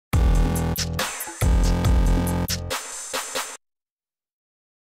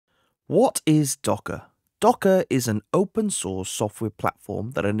What is Docker? Docker is an open source software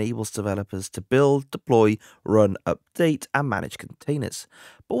platform that enables developers to build, deploy, run, update, and manage containers.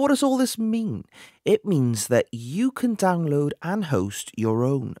 But what does all this mean? It means that you can download and host your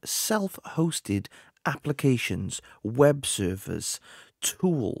own self-hosted applications, web servers,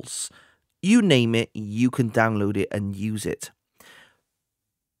 tools. You name it, you can download it and use it.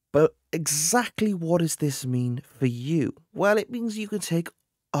 But exactly what does this mean for you? Well, it means you can take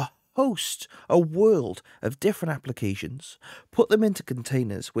a world of different applications, put them into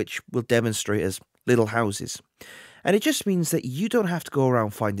containers, which we'll demonstrate as little houses. And it just means that you don't have to go around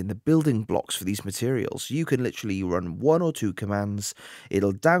finding the building blocks for these materials. You can literally run one or two commands.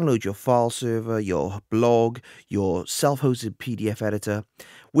 It'll download your file server, your blog, your self-hosted PDF editor,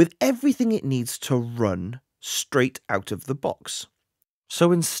 with everything it needs to run straight out of the box.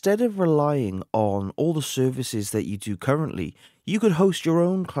 So instead of relying on all the services that you do currently, you could host your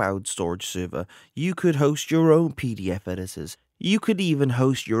own cloud storage server, you could host your own PDF editors, you could even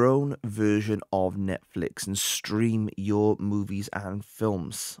host your own version of Netflix and stream your movies and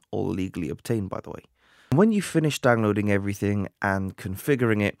films, all legally obtained by the way. And when you finish downloading everything and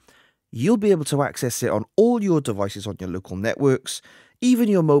configuring it, you'll be able to access it on all your devices on your local networks, even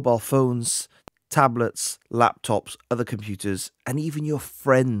your mobile phones, tablets, laptops, other computers, and even your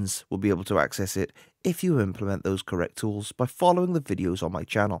friends will be able to access it if you implement those correct tools by following the videos on my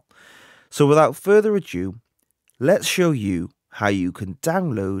channel. So without further ado, let's show you how you can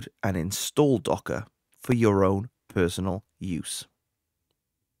download and install Docker for your own personal use.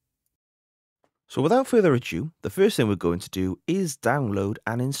 So without further ado, the first thing we're going to do is download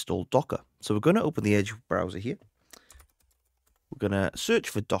and install Docker. So we're going to open the Edge browser here. We're going to search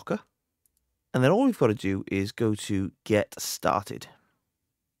for Docker. And then all we've got to do is go to Get Started.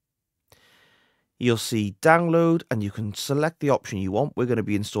 You'll see Download, and you can select the option you want. We're going to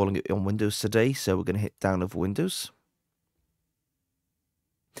be installing it on Windows today, so we're going to hit Download for Windows.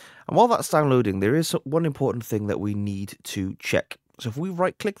 And while that's downloading, there is one important thing that we need to check. So if we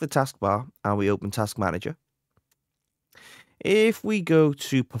right-click the taskbar and we open Task Manager, if we go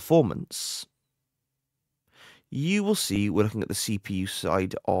to Performance, you will see we're looking at the CPU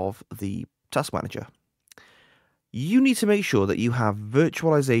side of the Task Manager. You need to make sure that you have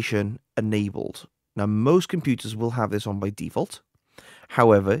virtualization enabled. Now, most computers will have this on by default.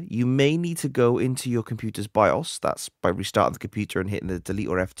 However, you may need to go into your computer's BIOS, that's by restarting the computer and hitting the delete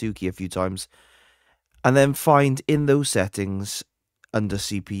or F2 key a few times, and then find in those settings under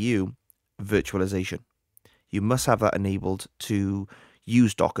CPU virtualization. You must have that enabled to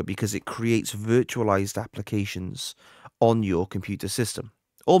use Docker because it creates virtualized applications on your computer system,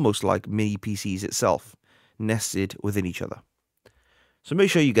 almost like mini PCs itself, nested within each other. So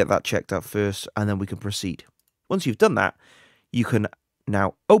make sure you get that checked out first, and then we can proceed. Once you've done that, you can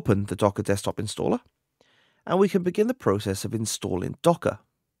now open the Docker Desktop installer, and we can begin the process of installing Docker.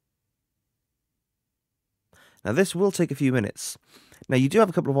 Now this will take a few minutes. Now you do have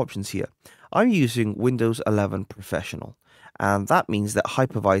a couple of options here. I'm using Windows 11 Professional, and that means that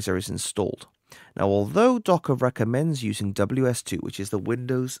Hypervisor is installed. Now, although Docker recommends using WS2, which is the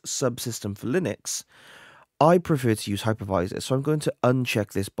Windows subsystem for Linux, I prefer to use Hypervisor, so I'm going to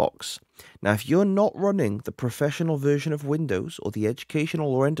uncheck this box. Now, if you're not running the professional version of Windows or the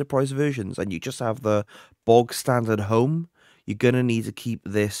educational or enterprise versions, and you just have the bog standard home, you're going to need to keep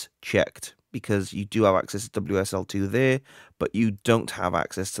this checked because you do have access to WSL2 there, but you don't have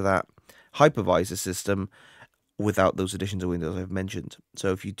access to that Hypervisor system without those additions of Windows I've mentioned.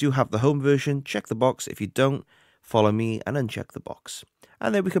 So if you do have the home version, check the box. If you don't, follow me and uncheck the box.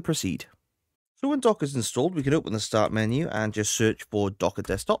 And then we can proceed. So when Docker is installed, we can open the Start menu and just search for Docker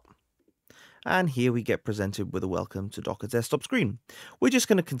Desktop. And here we get presented with a Welcome to Docker Desktop screen. We're just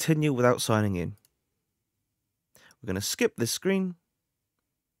going to continue without signing in. We're going to skip this screen.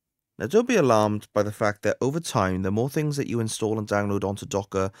 Now don't be alarmed by the fact that over time, the more things that you install and download onto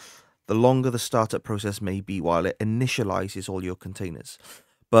Docker, the longer the startup process may be while it initializes all your containers.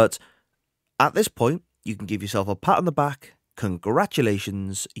 But at this point, you can give yourself a pat on the back.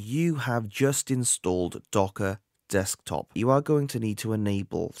 Congratulations, you have just installed Docker Desktop. You are going to need to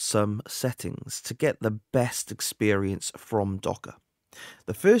enable some settings to get the best experience from Docker.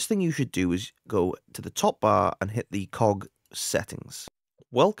 The first thing you should do is go to the top bar and hit the cog settings.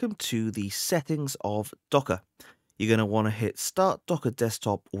 Welcome to the settings of Docker. You're going to want to hit Start Docker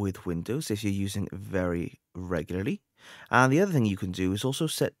Desktop with Windows if you're using it very regularly. And the other thing you can do is also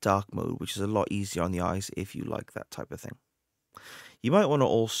set dark mode, which is a lot easier on the eyes if you like that type of thing. You might want to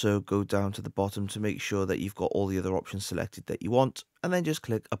also go down to the bottom to make sure that you've got all the other options selected that you want, and then just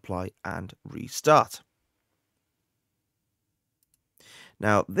click Apply and Restart.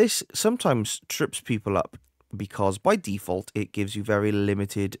 Now, this sometimes trips people up because by default, it gives you very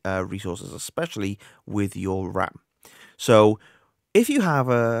limited resources, especially with your RAM. So if you have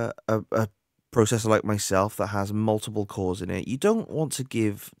a processor like myself that has multiple cores in it, you don't want to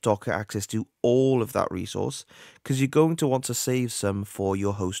give Docker access to all of that resource because you're going to want to save some for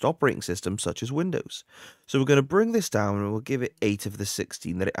your host operating system, such as Windows. So we're going to bring this down and we'll give it 8 of the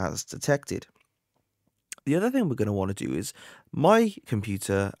 16 that it has detected. The other thing we're going to want to do is my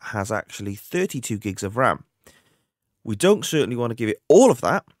computer has actually 32 gigs of RAM. We don't certainly want to give it all of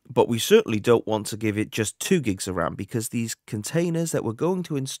that, but we certainly don't want to give it just 2 gigs of RAM because these containers that we're going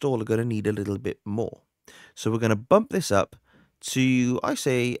to install are going to need a little bit more. So we're going to bump this up to, I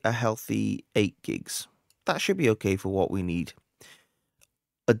say, a healthy 8 gigs. That should be okay for what we need.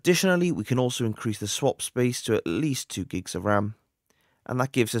 Additionally, we can also increase the swap space to at least 2 gigs of RAM, and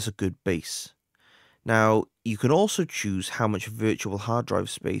that gives us a good base. Now, you can also choose how much virtual hard drive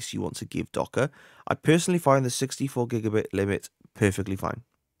space you want to give Docker. I personally find the 64 gigabit limit perfectly fine.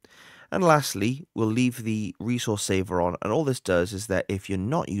 And lastly, we'll leave the resource saver on, and all this does is that if you're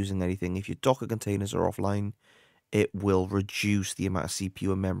not using anything, if your Docker containers are offline, it will reduce the amount of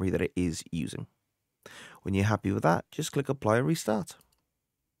CPU and memory that it is using. When you're happy with that, just click apply and restart.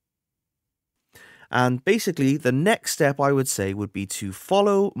 And basically, the next step I would say would be to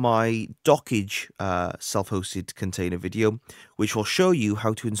follow my Dockage self-hosted container video, which will show you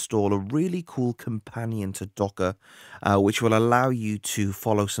how to install a really cool companion to Docker, which will allow you to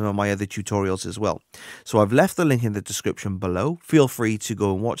follow some of my other tutorials as well. So I've left the link in the description below. Feel free to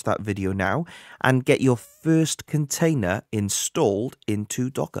go and watch that video now and get your first container installed into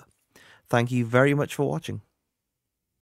Docker. Thank you very much for watching.